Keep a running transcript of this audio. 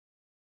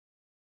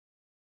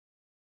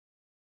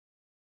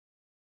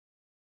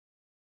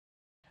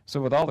So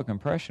with all the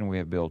compression we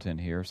have built in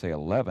here, say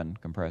 11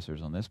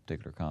 compressors on this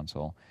particular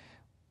console,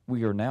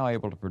 we are now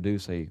able to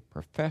produce a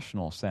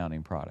professional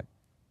sounding product.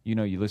 You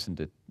know, you listen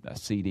to a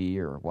CD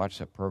or watch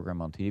a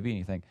program on TV and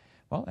you think,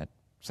 well, that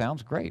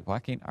sounds great. Why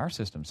can't our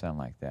system sound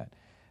like that?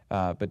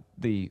 But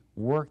the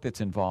work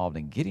that's involved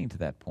in getting to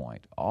that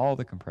point, all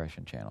the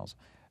compression channels,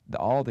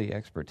 all the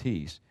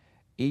expertise,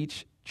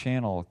 each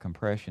channel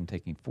compression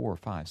taking 4,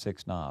 5,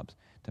 6 knobs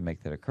to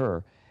make that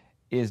occur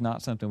is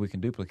not something we can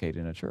duplicate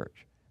in a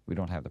church. We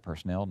don't have the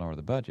personnel nor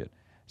the budget.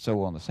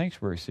 So on the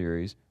Sanctuary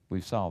series,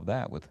 we've solved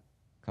that with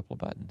a couple of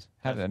buttons.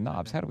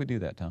 Knobs. How do we do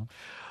that, Tom?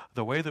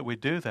 The way that we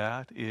do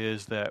that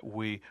is that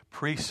we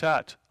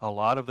preset a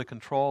lot of the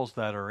controls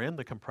that are in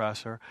the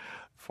compressor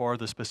for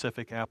the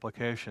specific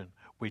application.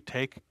 We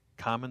take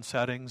common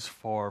settings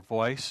for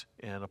voice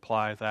and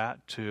apply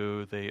that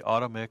to the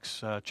auto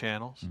mix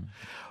channels.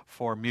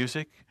 For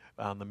music,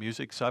 on the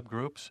music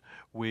subgroups,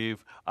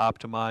 we've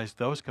optimized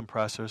those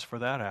compressors for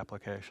that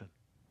application.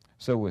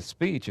 So with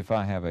speech, if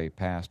I have a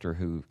pastor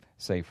who,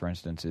 say, for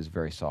instance, is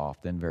very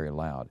soft and very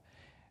loud,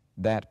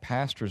 that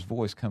pastor's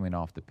voice coming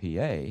off the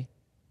PA,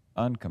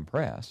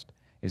 uncompressed,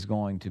 is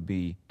going to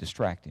be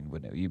distracting,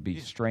 wouldn't it? You'd be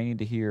straining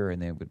to hear, and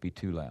then it would be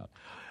too loud.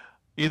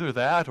 Either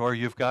that, or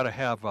you've got to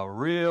have a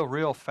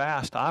real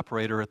fast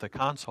operator at the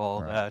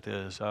console that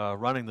is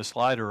running the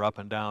slider up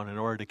and down in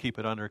order to keep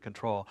it under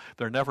control.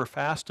 They're never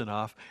fast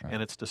enough,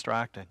 and it's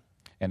distracting.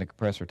 And the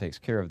compressor takes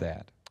care of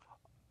that.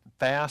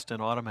 Fast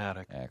and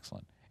automatic.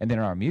 Excellent. And then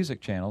in our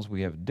music channels,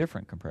 we have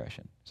different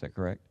compression. Is that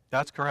correct?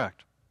 That's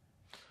correct.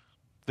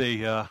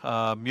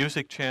 The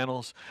music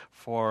channels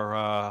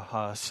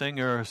for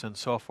singers and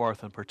so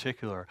forth in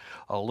particular,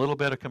 a little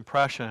bit of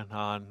compression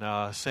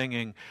on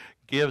singing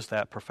gives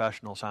that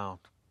professional sound.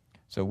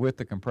 So with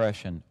the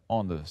compression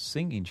on the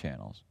singing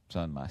channels,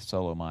 so on my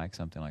solo mic,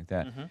 something like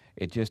that,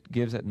 it just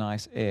gives that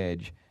nice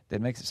edge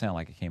that makes it sound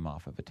like it came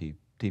off of a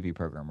TV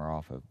program or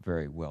off a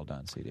very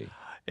well-done CD.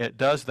 It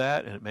does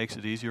that, and it makes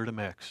it easier to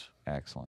mix. Excellent.